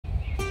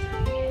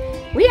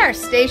We are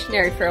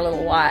stationary for a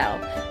little while,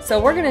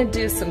 so we're going to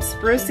do some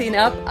sprucing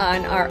up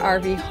on our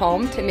RV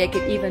home to make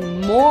it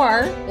even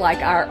more like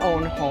our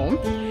own home.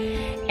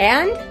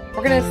 And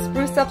we're going to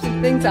spruce up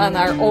some things on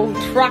our old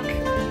truck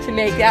to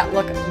make that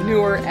look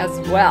newer as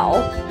well.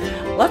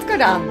 Let's go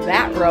down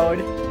that road.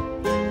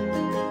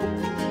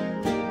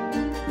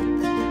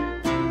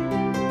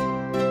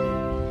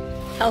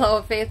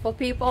 Hello, faithful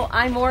people.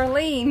 I'm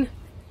Orlene.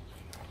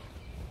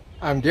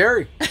 I'm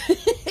Gary.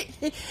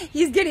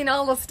 He's getting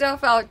all the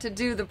stuff out to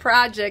do the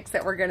projects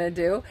that we're going to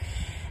do.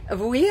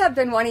 We have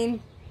been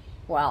wanting,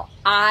 well,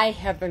 I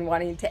have been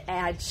wanting to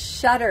add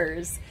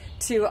shutters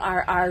to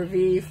our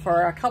RV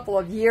for a couple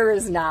of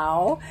years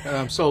now. And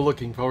I'm so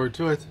looking forward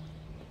to it.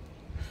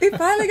 We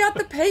finally got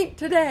the paint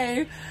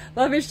today.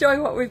 Let me show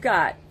you what we've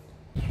got.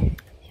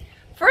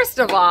 First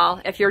of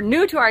all, if you're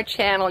new to our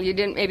channel, you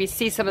didn't maybe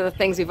see some of the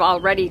things we've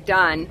already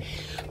done.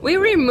 We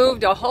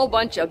removed a whole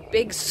bunch of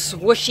big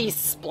swooshy,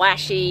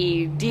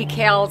 splashy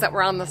decals that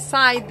were on the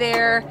side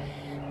there.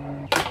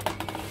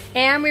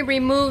 And we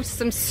removed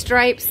some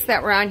stripes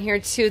that were on here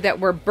too that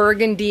were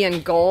burgundy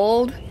and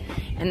gold.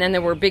 And then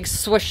there were big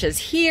swooshes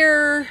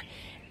here.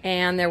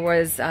 And there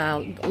was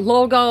a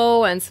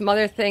logo and some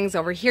other things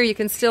over here. You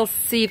can still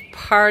see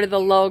part of the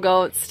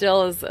logo. It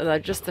still is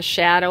just the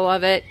shadow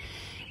of it.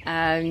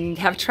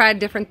 Have tried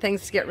different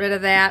things to get rid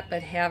of that,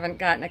 but haven't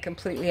gotten it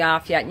completely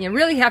off yet. And you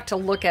really have to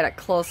look at it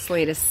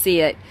closely to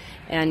see it,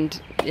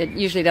 and it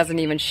usually doesn't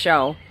even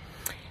show.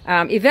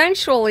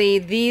 Eventually,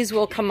 these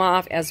will come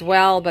off as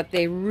well, but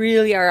they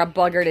really are a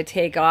bugger to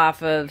take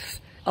off of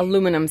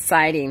aluminum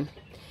siding.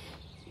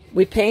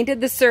 We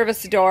painted the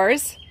service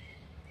doors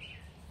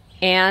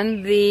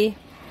and the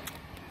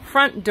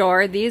front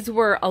door. These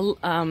were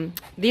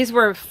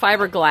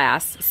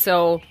fiberglass,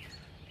 so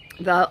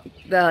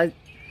the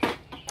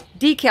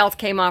decals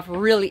came off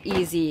really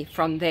easy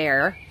from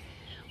there.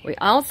 We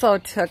also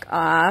took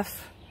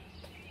off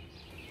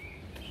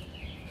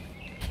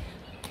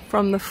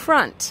from the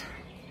front.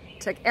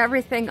 Took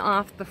everything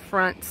off the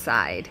front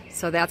side.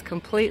 So that's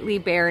completely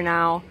bare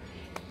now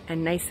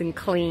and nice and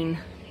clean.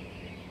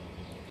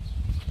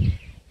 And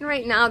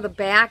right now the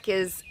back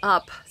is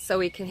up so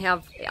we can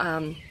have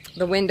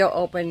the window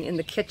open in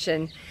the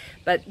kitchen.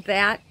 But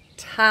that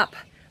top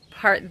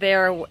part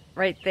there,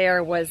 right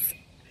there, was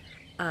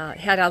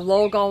had a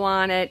logo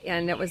on it,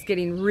 and it was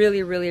getting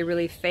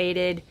really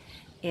faded,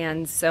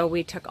 and so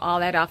we took all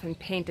that off and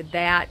painted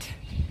that,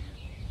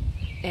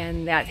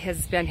 and that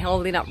has been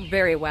holding up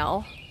very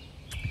well.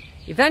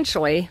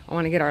 Eventually I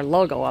want to get our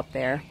logo up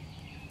there.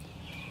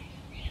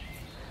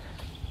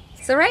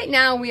 So right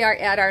now we are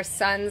at our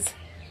son's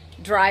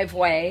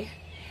driveway,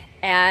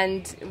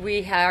 and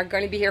we are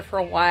going to be here for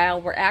a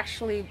while. We're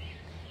actually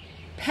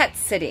pet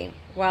sitting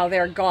while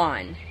they're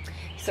gone.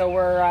 So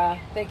we're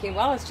thinking,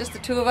 well, it's just the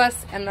two of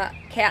us and the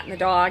cat and the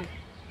dog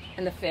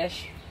and the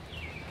fish.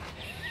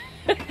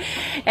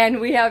 And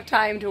we have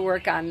time to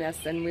work on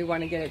this, and we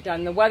want to get it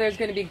done. The weather's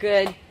going to be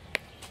good.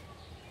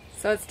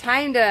 So it's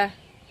time to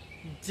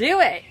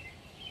do it,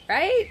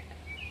 right?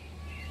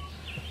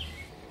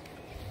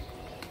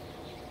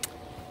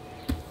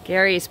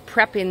 Gary's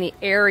prepping the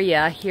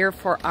area here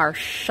for our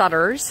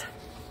shutters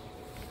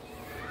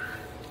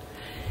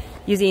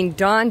using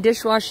Dawn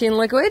dishwashing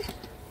liquid.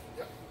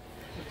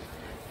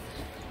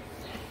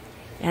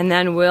 And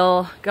then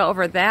we'll go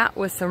over that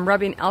with some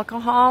rubbing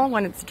alcohol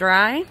when it's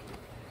dry.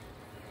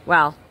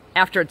 Well,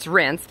 after it's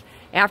rinsed.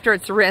 After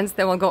it's rinsed,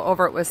 then we'll go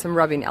over it with some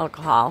rubbing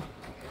alcohol.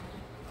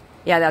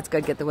 Yeah, that's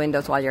good. Get the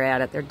windows while you're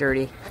at it. They're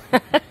dirty.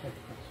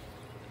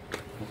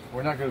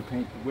 We're not going to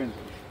paint the windows.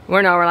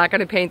 We're not going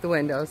to paint the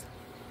windows.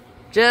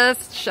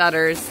 Just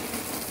shutters.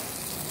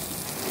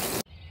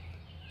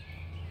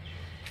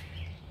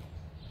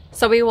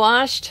 So we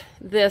washed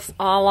this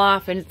all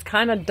off, and it's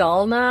kind of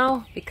dull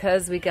now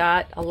because we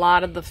got a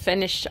lot of the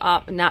finish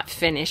up,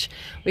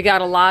 we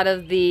got a lot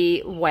of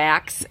the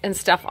wax and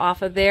stuff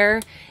off of there.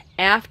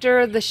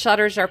 After the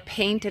shutters are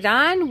painted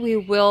on, we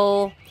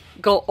will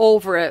go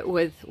over it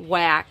with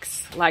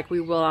wax like we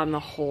will on the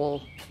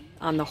whole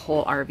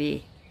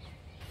RV.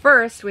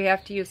 First, we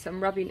have to use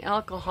some rubbing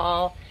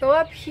alcohol. So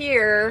up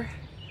here,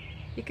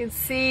 you can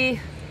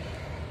see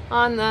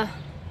on the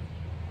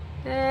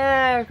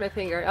there's my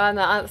finger on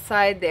the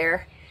outside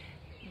there,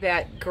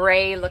 that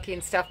gray looking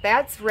stuff.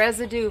 That's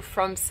residue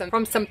from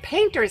some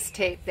painter's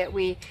tape that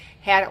we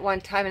had at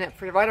one time, and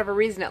for whatever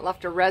reason it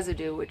left a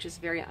residue, which is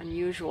very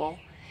unusual.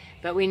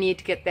 But we need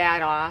to get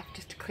that off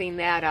just to clean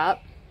that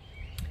up,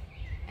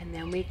 and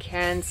then we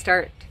can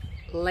start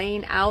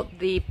laying out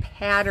the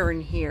pattern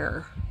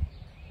here.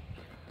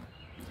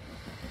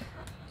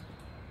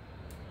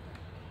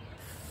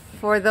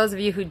 For those of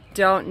you who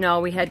don't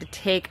know, we had to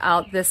take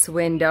out this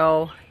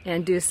window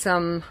and do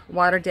some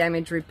water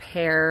damage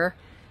repair.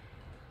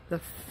 The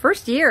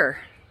first year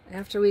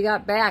after we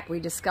got back, we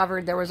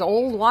discovered there was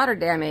old water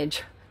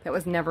damage that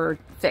was never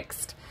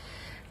fixed.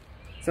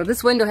 So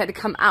this window had to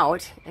come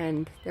out,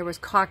 and there was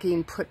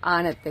caulking put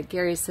on it that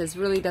Gary says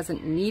really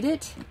doesn't need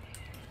it.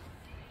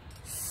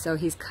 So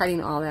he's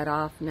cutting all that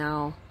off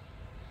now.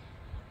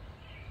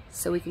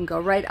 so we can go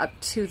right up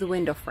to the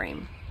window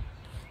frame.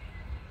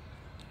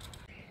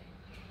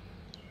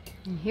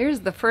 And here's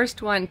the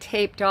first one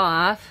taped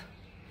off.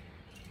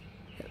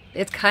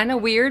 It's kind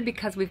of weird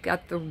because we've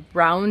got the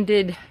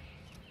rounded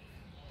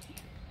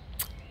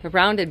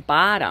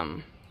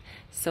bottom.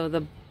 So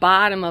the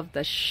bottom of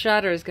the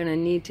shutter is going to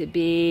need to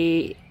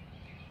be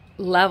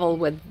level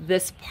with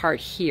this part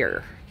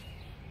here.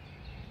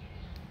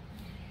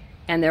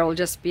 And there will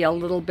just be a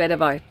little bit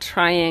of a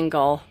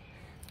triangle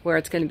where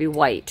it's going to be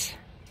white.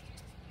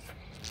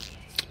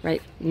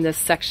 Right in this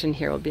section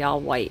here will be all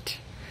white.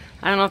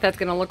 I don't know if that's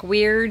going to look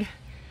weird,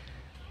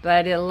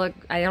 but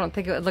I don't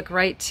think it would look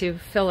right to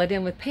fill it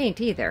in with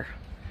paint either.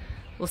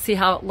 We'll see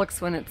how it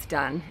looks when it's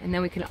done, and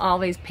then we can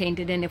always paint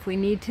it in if we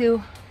need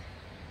to.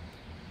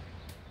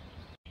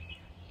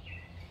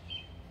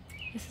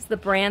 This is the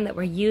brand that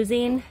we're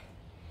using.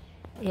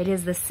 It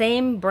is the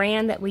same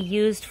brand that we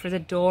used for the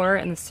door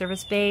and the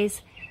service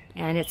bays,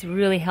 and it's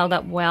really held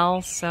up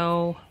well,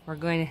 so we're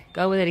going to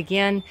go with it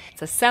again.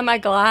 It's a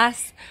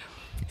semi-gloss,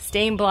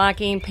 stain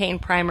blocking,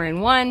 paint primer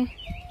in one.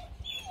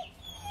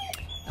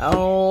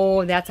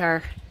 Oh, that's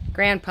our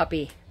grand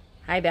puppy.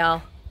 Hi,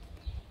 Belle.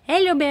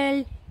 Hello,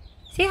 Belle.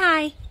 Say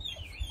hi.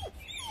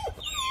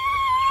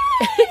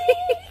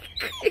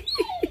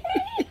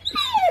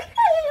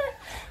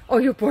 Oh,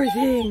 you poor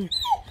thing.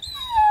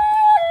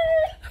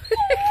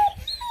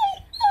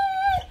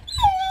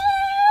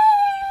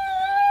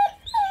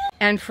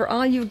 And for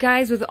all you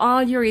guys with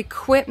all your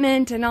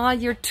equipment and all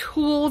your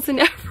tools and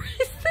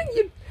everything,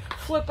 you'd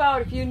flip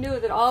out if you knew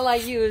that all I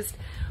used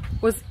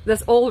was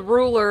this old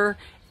ruler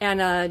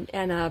and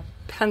a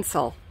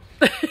pencil.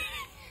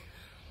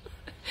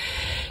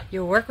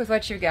 You work with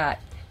what you got.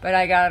 But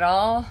I got it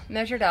all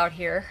measured out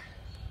here.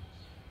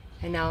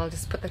 And now I'll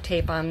just put the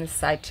tape on this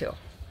side too.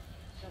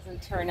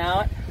 Doesn't turn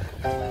out.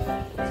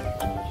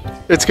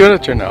 It's going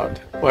to turn out.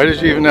 Why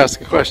did you even ask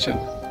a question?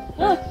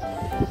 Huh.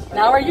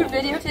 Now are you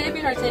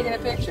videotaping or taking a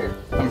picture?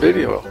 I'm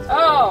video.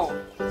 Oh,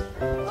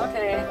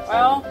 okay,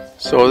 well.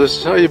 So this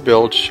is how you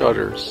build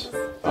shutters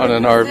on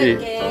an RV.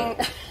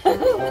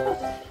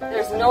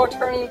 There's no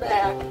turning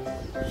back.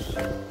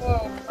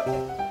 Whoa.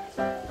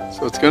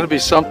 So it's going to be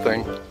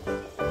something,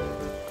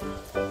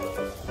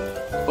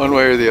 one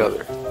way or the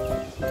other.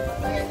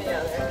 One way or the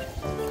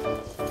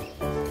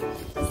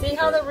other. See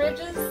how the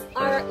ridges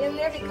are in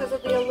there because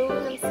of the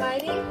aluminum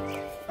siding?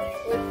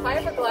 With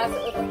fiberglass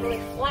it would look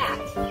really flat.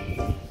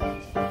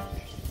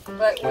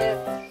 But with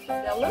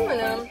the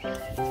aluminum,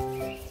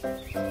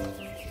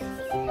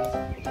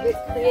 it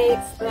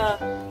creates the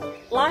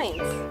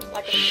lines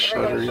like a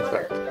Shutter regular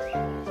effect. shutter.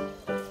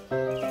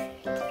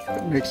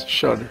 It makes a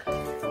shutter. Yeah.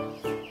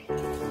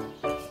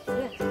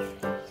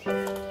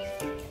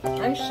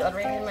 I'm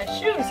shuddering in my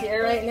shoes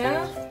here right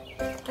now.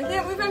 I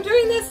can't believe I'm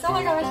doing this. Oh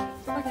my gosh.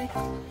 Okay.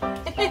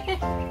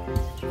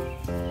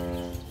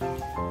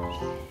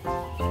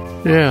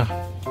 Yeah.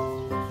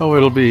 Oh,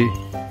 it'll be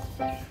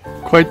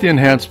quite the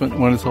enhancement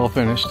when it's all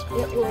finished.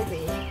 It will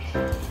be.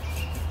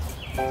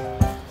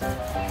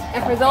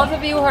 And for those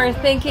of you who are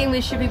thinking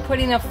we should be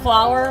putting a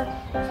flower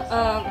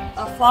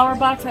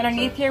box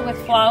underneath here with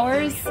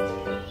flowers,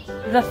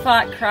 the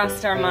thought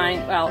crossed our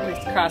mind. Well, at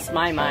least crossed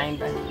my mind,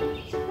 but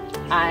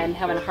I'm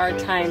having a hard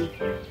time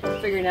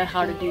figuring out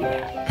how to do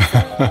that.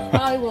 So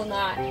probably will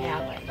not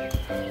happen.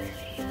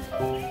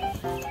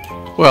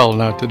 Well,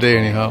 not today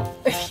anyhow.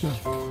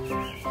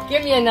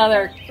 Give me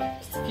another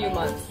few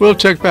months. We'll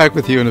check back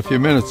with you in a few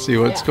minutes, see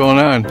what's going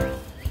on.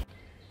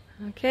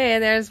 Okay,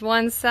 there's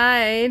one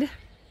side.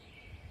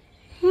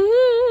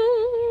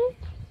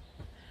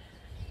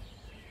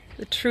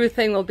 The true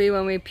thing will be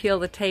when we peel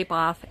the tape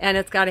off, and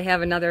it's got to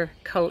have another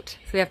coat,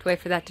 so we have to wait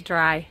for that to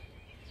dry.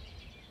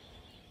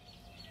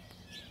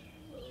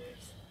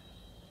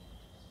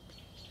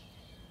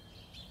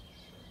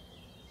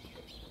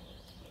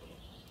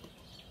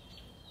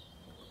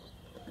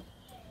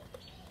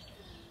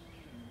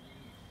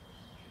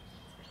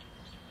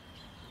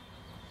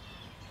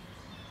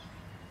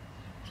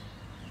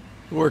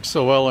 It worked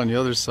so well on the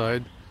other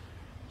side.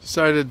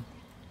 Decided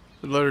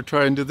to let her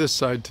try and do this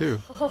side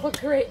too. Oh,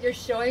 great! You're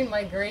showing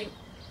my great.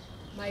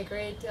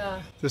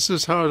 This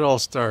is how it all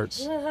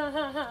starts.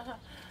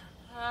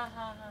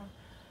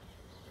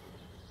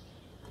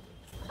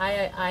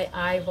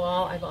 I've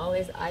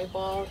always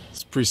eyeballed.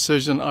 It's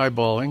precision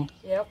eyeballing.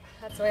 Yep,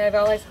 that's the way I've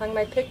always hung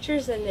my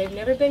pictures, and they've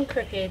never been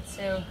crooked.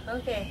 So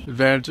okay.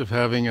 Advantage of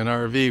having an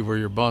RV where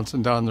you're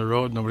bouncing down the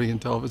road, nobody can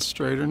tell if it's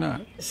straight or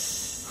not.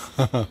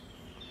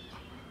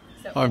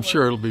 I'm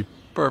sure it'll be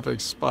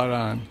perfect, spot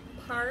on.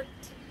 Parked.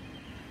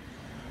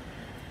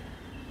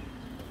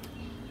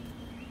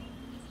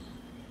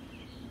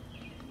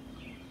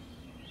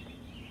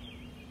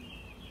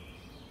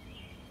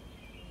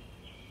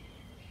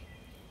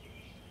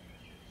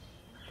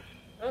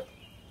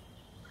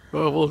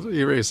 Well, we'll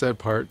erase that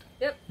part.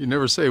 Yep. You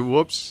never say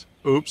whoops,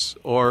 oops,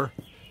 or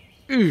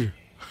ew.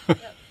 Yep,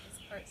 this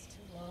part's too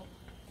low.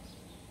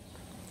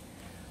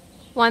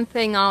 One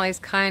thing always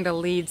kind of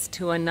leads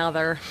to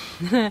another.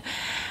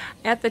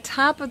 At the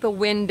top of the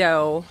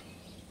window,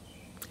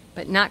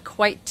 but not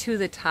quite to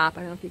the top.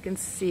 I don't know if you can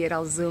see it.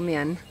 I'll zoom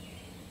in.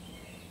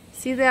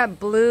 See that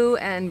blue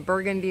and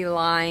burgundy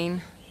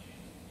line?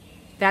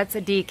 That's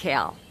a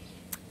decal.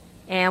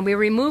 And we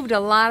removed a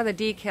lot of the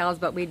decals,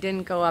 but we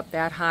didn't go up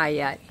that high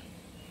yet.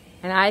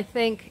 And I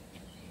think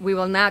we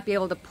will not be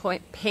able to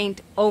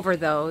paint over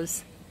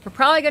those. We're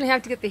probably going to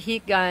have to get the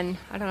heat gun.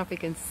 I don't know if we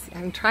can see.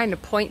 I'm trying to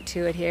point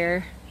to it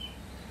here.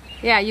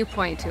 Yeah, you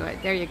point to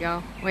it. There you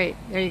go. Wait,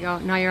 there you go.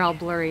 Now you're all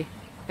blurry.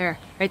 There,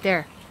 right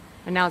there.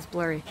 And now it's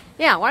blurry.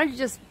 Yeah, why don't you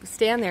just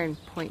stand there and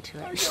point to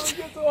it? I can't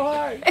get so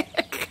high.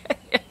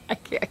 I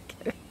can't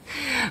get it.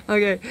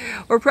 Okay,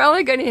 we're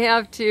probably going to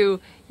have to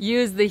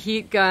use the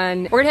heat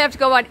gun. We're going to have to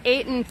go about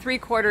 8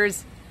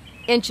 3/4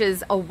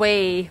 inches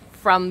away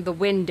from the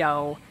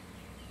window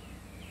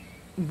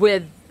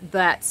with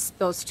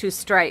those 2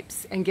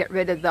 stripes and get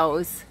rid of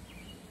those.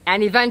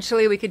 And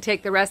eventually we could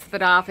take the rest of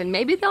it off, and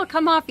maybe they'll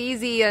come off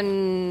easy,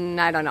 and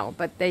I don't know,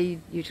 but they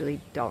usually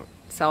don't.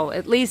 So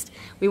at least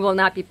we will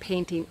not be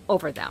painting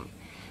over them.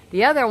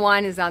 The other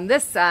one is on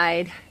this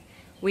side.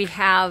 We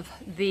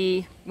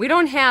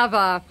don't have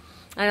an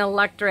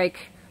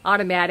electric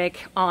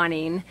automatic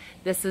awning.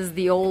 This is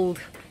the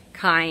old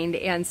kind,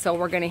 and so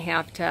we're going to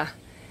have to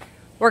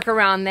work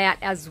around that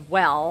as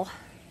well.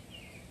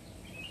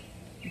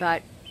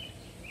 But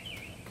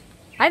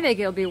I think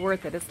it'll be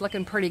worth it. It's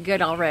looking pretty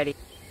good already.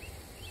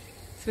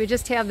 So we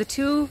just have the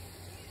 2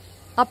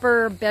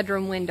 upper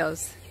bedroom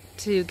windows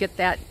to get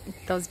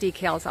those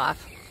decals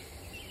off,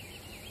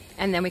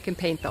 and then we can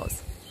paint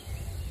those.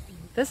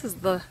 This is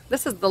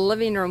the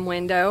living room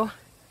window.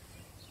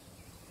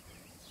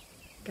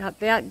 Got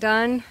that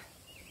done.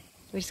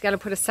 We just got to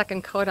put a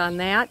second coat on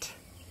that.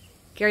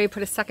 Gary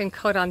put a second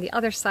coat on the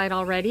other side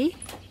already.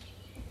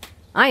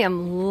 I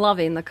am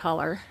loving the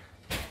color.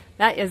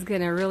 That is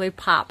going to really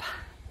pop.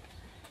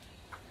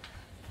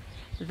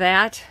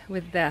 That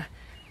with the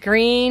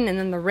green and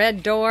then the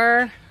red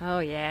door. Oh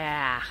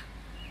yeah.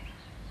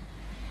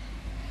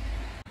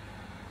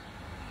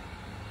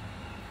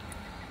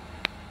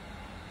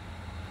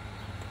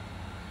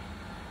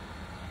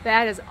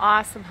 That is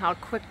awesome how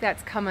quick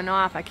that's coming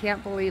off. I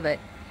can't believe it.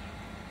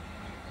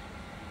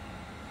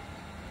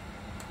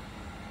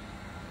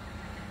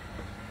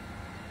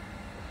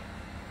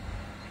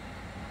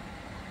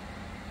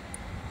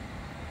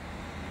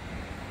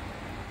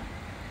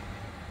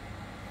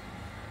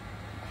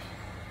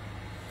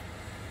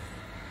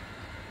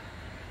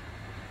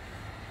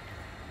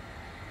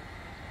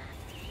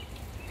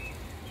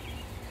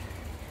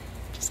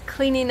 Just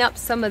cleaning up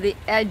some of the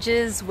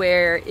edges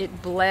where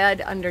it bled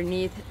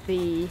underneath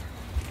the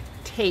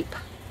tape.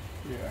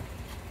 Yeah.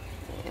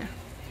 Yeah.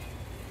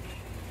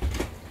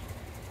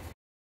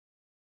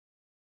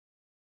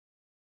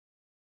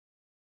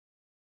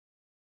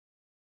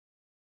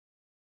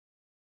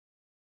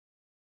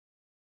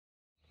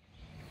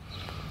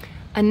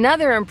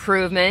 Another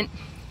improvement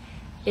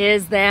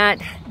is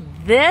that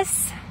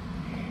this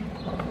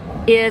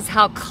is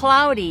how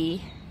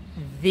cloudy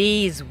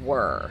these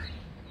were.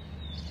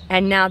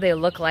 And now they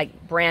look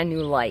like brand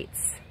new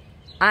lights.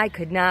 I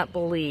could not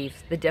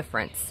believe the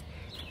difference.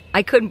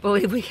 I couldn't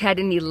believe we had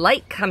any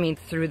light coming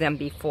through them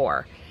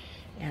before.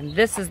 And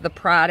this is the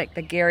product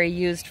that Gary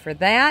used for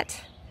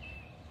that.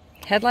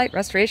 Headlight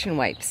restoration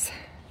wipes.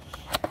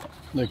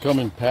 They come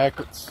in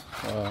packets.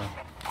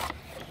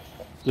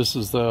 This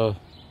is the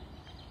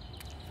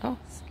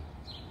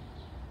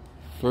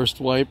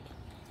first wipe,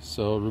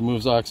 so it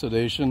removes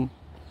oxidation,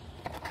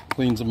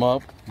 cleans them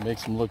up,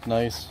 makes them look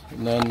nice,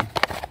 and then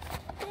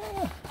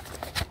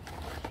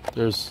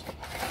there's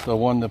the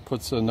one that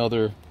puts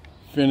another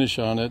finish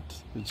on it.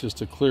 It's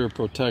just a clear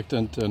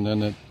protectant, and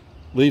then it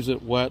leaves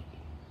it wet.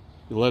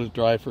 You let it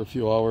dry for a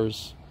few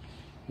hours,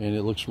 and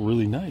it looks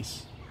really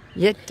nice.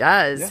 It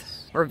does.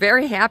 Yes. We're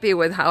very happy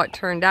with how it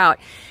turned out.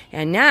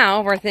 And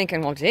now we're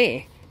thinking, well,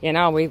 gee, you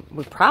know, we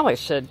probably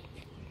should.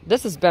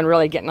 This has been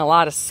really getting a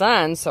lot of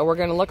sun, so we're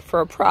going to look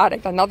for a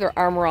product, another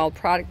ArmorAll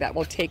product that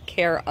will take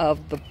care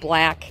of the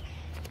black,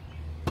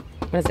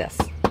 what is this,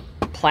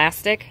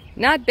 plastic?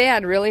 Not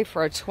bad, really,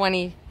 for a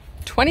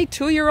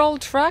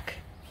 22-year-old truck.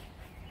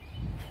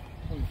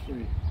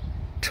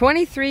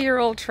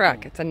 23-year-old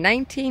truck. It's a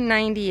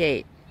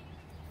 1998.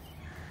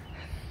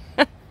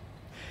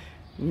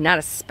 Not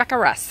a speck of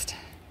rust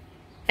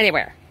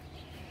anywhere.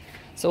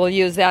 So we'll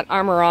use that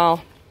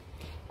ArmorAll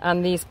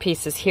on these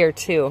pieces here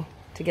too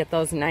to get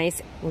those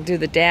nice. We'll do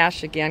the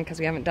dash again because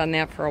we haven't done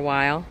that for a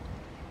while.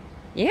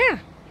 Yeah.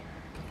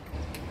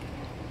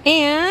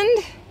 And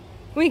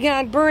we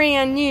got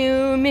brand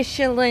new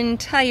Michelin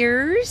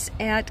tires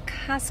at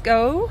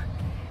Costco.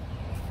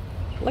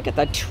 Look at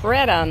the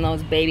tread on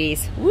those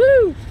babies.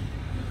 Woo!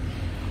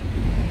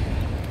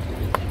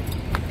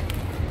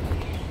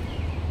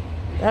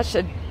 That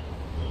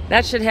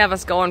should have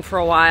us going for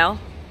a while.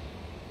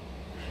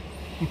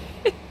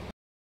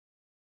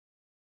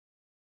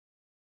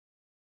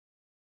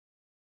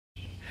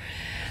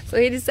 So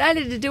he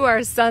decided to do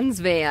our son's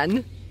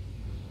van.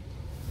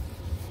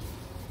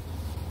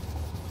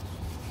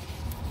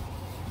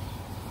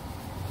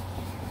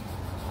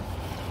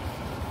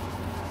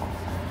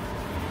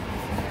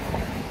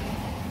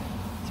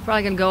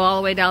 Probably gonna go all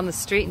the way down the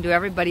street and do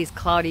everybody's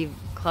cloudy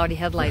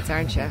headlights,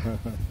 aren't you?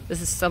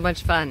 This is so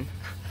much fun.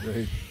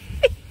 Great.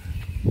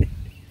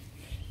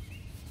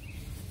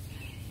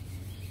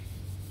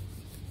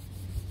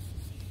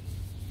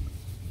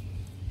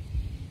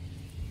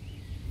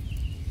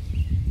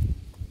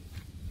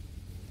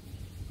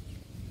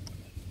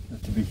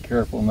 Have to be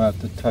careful not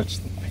to touch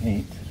the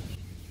paint.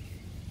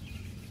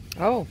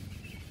 Oh.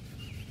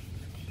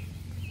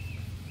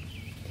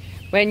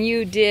 When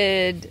you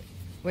did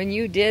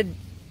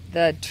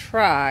the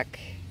truck,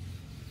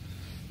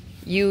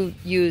 you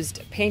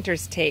used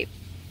painter's tape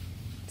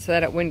so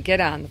that it wouldn't get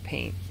on the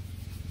paint.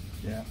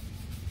 Yeah.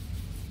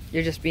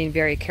 You're just being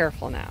very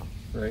careful now.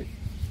 Right.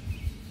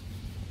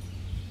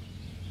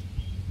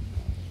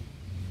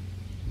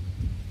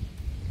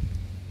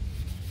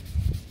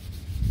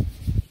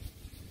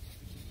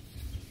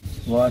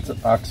 Lots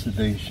of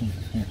oxidation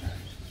here.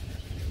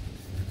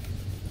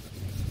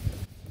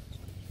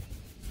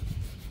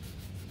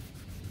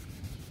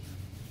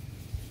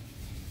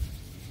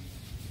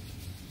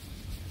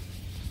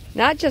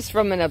 Not just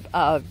from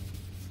a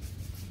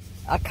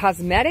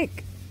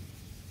cosmetic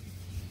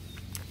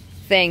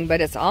thing,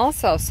 but it's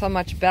also so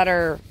much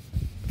better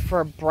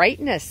for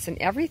brightness and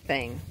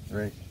everything.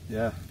 Right,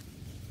 yeah.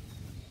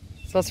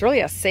 So it's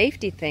really a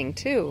safety thing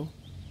too.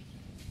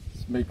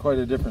 It's made quite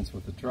a difference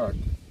with the truck.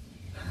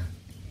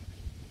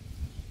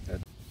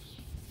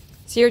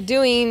 So you're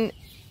doing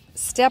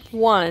step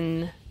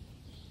one,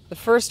 the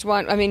first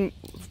one. I mean,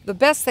 the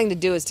best thing to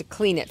do is to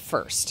clean it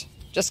first.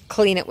 Just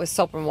clean it with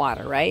soap and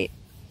water, right?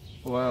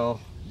 Well,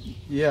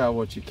 yeah,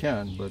 what you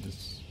can, but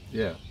it's,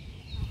 yeah.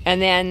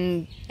 And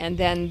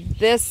then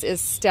this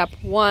is step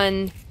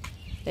one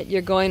that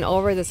you're going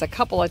over this a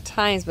couple of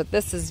times, but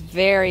this is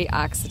very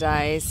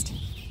oxidized.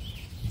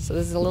 So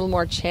this is a little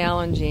more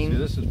challenging. See,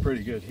 this is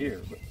pretty good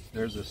here, but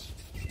there's this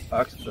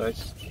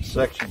oxidized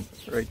section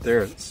right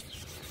there. It's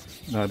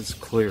not as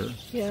clear.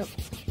 Yep.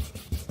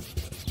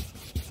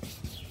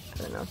 I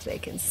don't know if they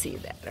can see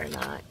that or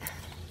not.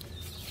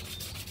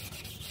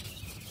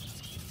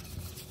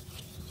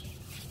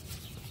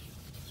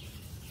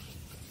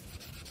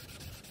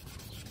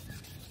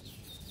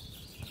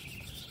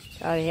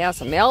 Oh, you have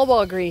some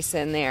elbow grease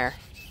in there.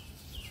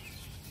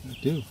 I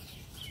do.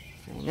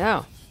 I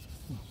know.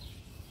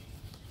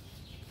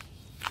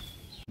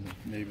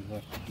 Maybe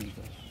left to do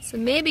that. So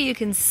maybe you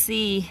can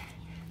see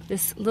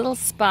this little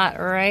spot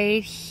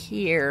right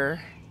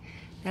here.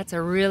 That's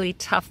a really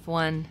tough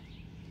one.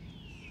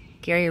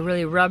 Gary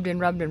really rubbed and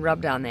rubbed and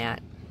rubbed on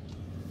that.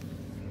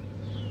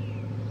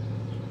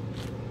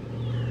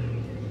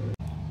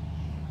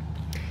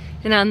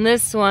 And on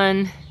this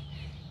one,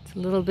 it's a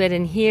little bit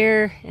in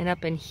here and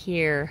up in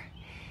here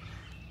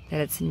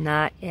that it's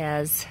not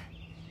as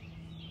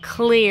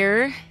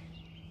clear.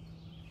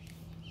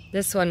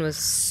 This one was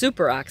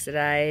super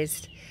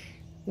oxidized,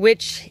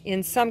 which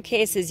in some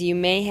cases you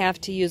may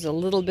have to use a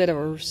little bit of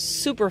a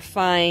super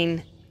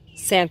fine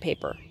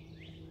sandpaper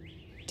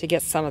to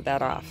get some of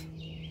that off.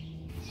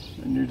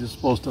 And you're just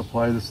supposed to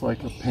apply this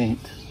like a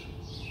paint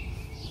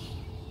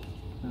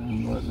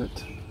and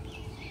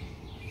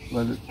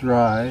let it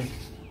dry.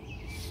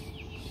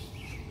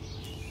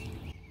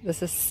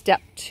 This is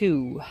step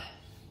 2.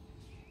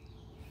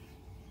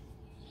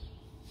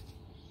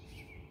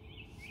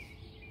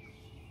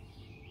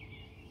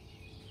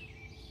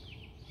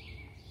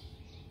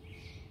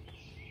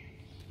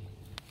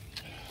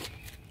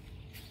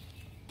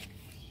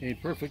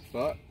 Ain't perfect,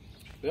 but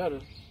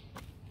better.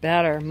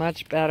 Better,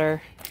 much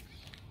better.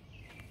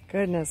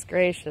 Goodness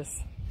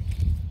gracious.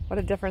 What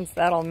a difference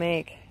that'll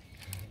make.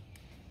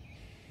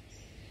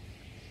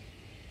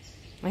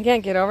 I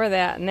can't get over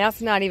that, and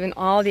that's not even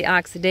all the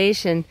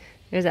oxidation.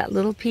 There's that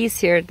little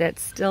piece here that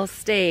still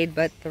stayed,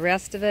 but the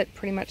rest of it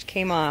pretty much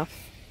came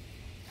off.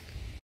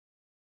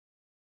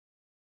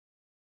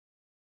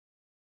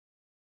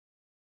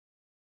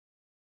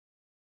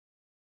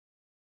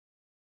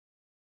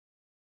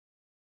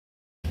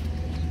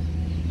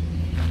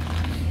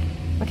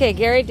 Okay,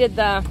 Gary did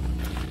the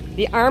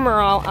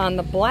ArmorAll on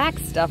the black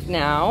stuff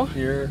now.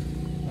 Here,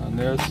 on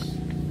this,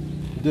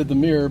 I did the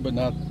mirror, but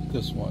not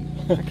this one.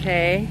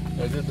 Okay.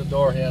 I did the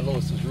door handle.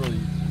 This is really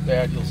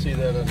bad. You'll see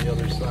that on the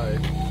other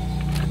side.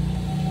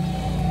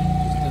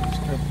 Just did the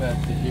strip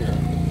back to here.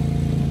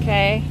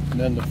 Okay. And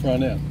then the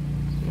front end.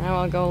 Now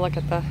I'll go look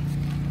at the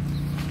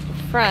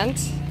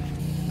front.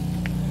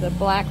 The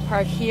black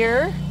part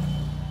here.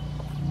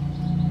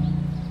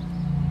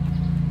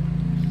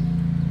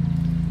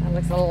 That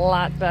looks a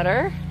lot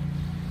better.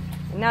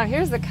 And now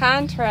here's the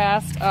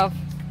contrast of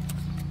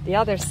the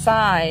other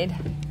side.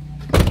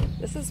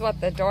 This is what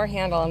the door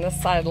handle on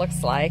this side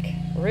looks like.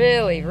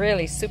 Really,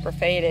 really super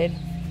faded.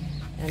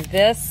 And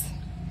this,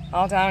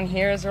 all down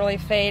here, is really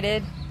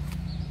faded.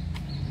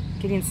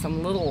 Getting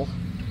some little,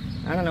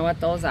 I don't know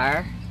what those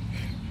are.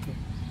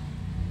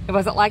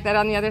 Was it like that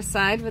on the other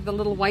side with the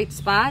little white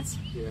spots?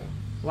 Yeah.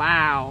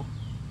 Wow.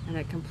 And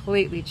it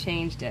completely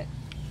changed it.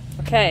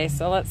 Okay,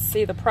 so let's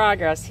see the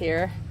progress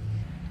here.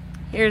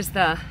 Here's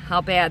how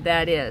bad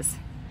that is.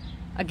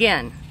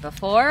 Again,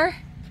 before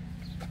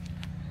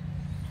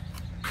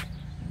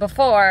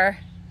before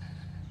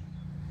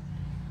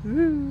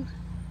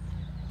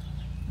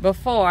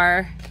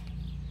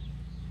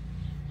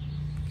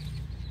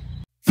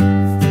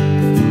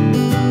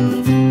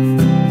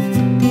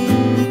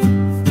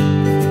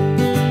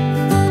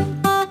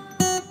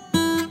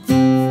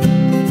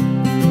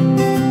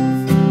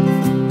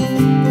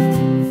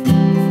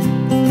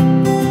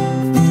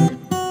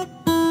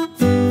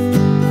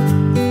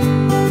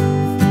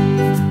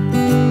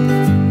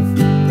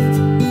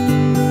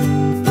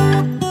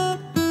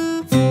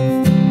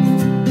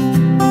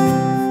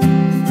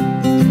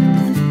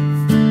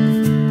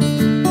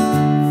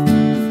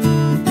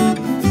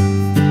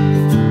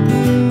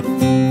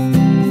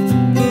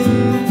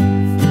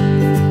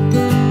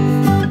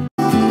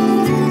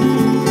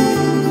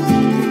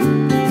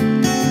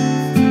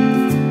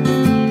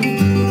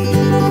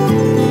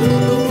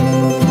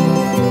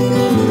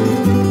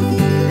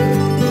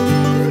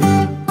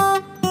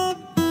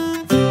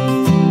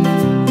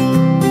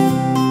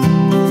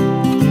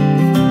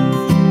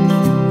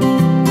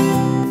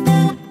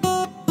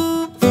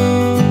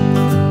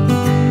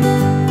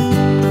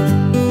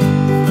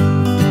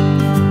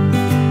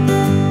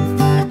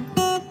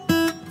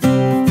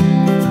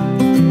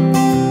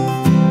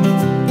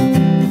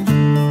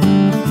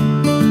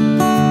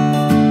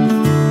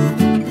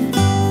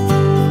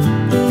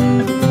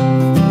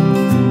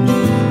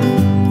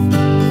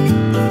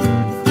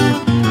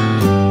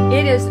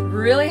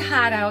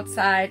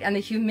outside and the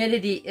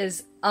humidity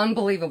is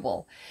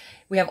unbelievable.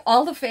 We have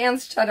all the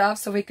fans shut off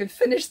so we could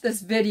finish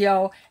this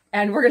video,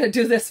 and we're going to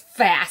do this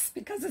fast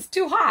because it's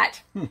too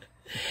hot.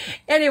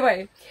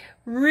 Anyway,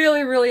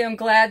 really I'm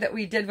glad that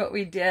we did what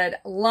we did.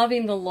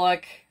 Loving the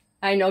look.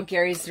 I know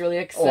Gary's really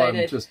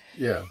excited.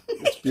 Yeah,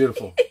 it's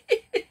beautiful.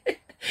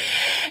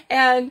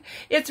 And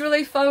it's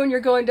really fun when you're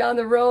going down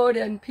the road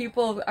and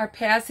people are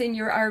passing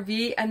your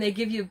RV and they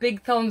give you a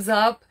big thumbs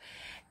up,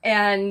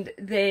 and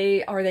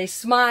they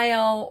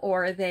smile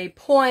or they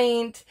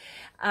point.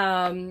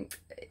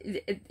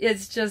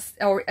 It's just,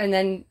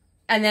 and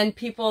then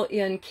people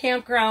in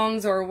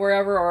campgrounds or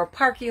wherever, or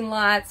parking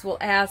lots, will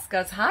ask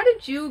us, how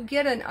did you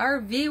get an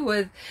RV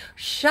with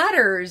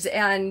shutters?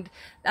 And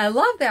I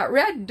love that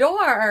red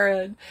door.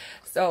 And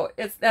so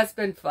that's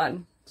been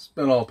fun. It's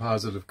been all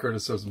positive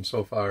criticism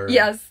so far.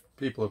 Yes.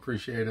 People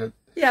appreciate it.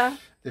 Yeah.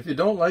 If you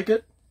don't like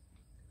it,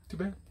 too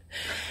bad.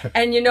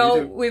 And you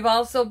know, we've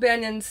also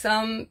been in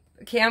some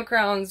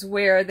campgrounds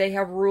where they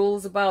have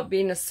rules about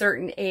being a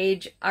certain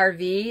age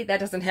RV. That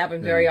doesn't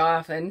happen very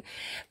often,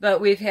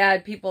 but we've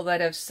had people that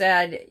have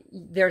said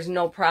there's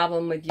no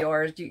problem with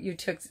yours. You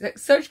took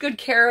such good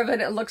care of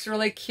it. It looks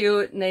really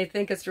cute, and they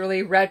think it's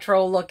really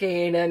retro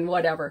looking and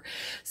whatever.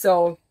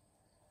 So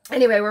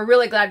anyway, we're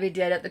really glad we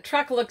did it. The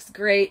truck looks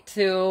great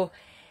too.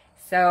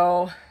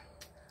 So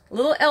a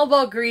little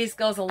elbow grease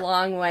goes a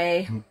long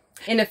way.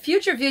 In a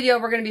future video,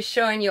 we're going to be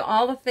showing you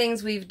all the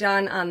things we've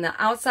done on the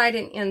outside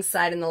and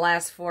inside in the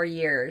last 4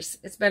 years.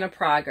 It's been a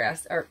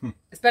progress, or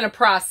it's been a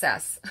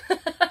process,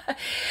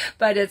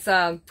 but it's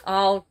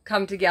all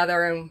come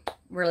together, and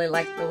really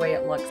like the way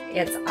it looks.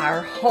 It's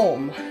our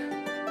home.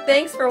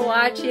 Thanks for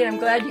watching. I'm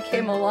glad you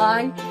came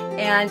along.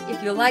 And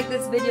if you like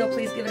this video,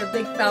 please give it a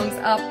big thumbs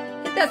up.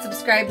 Hit that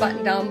subscribe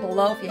button down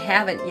below if you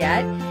haven't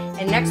yet.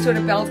 And next to it,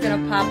 a bell's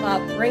going to pop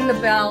up. Ring the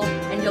bell,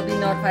 and you'll be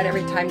notified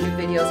every time new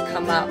videos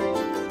come up.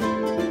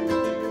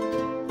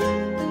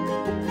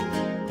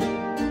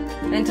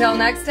 Until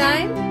next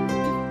time,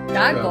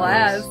 God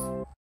bless.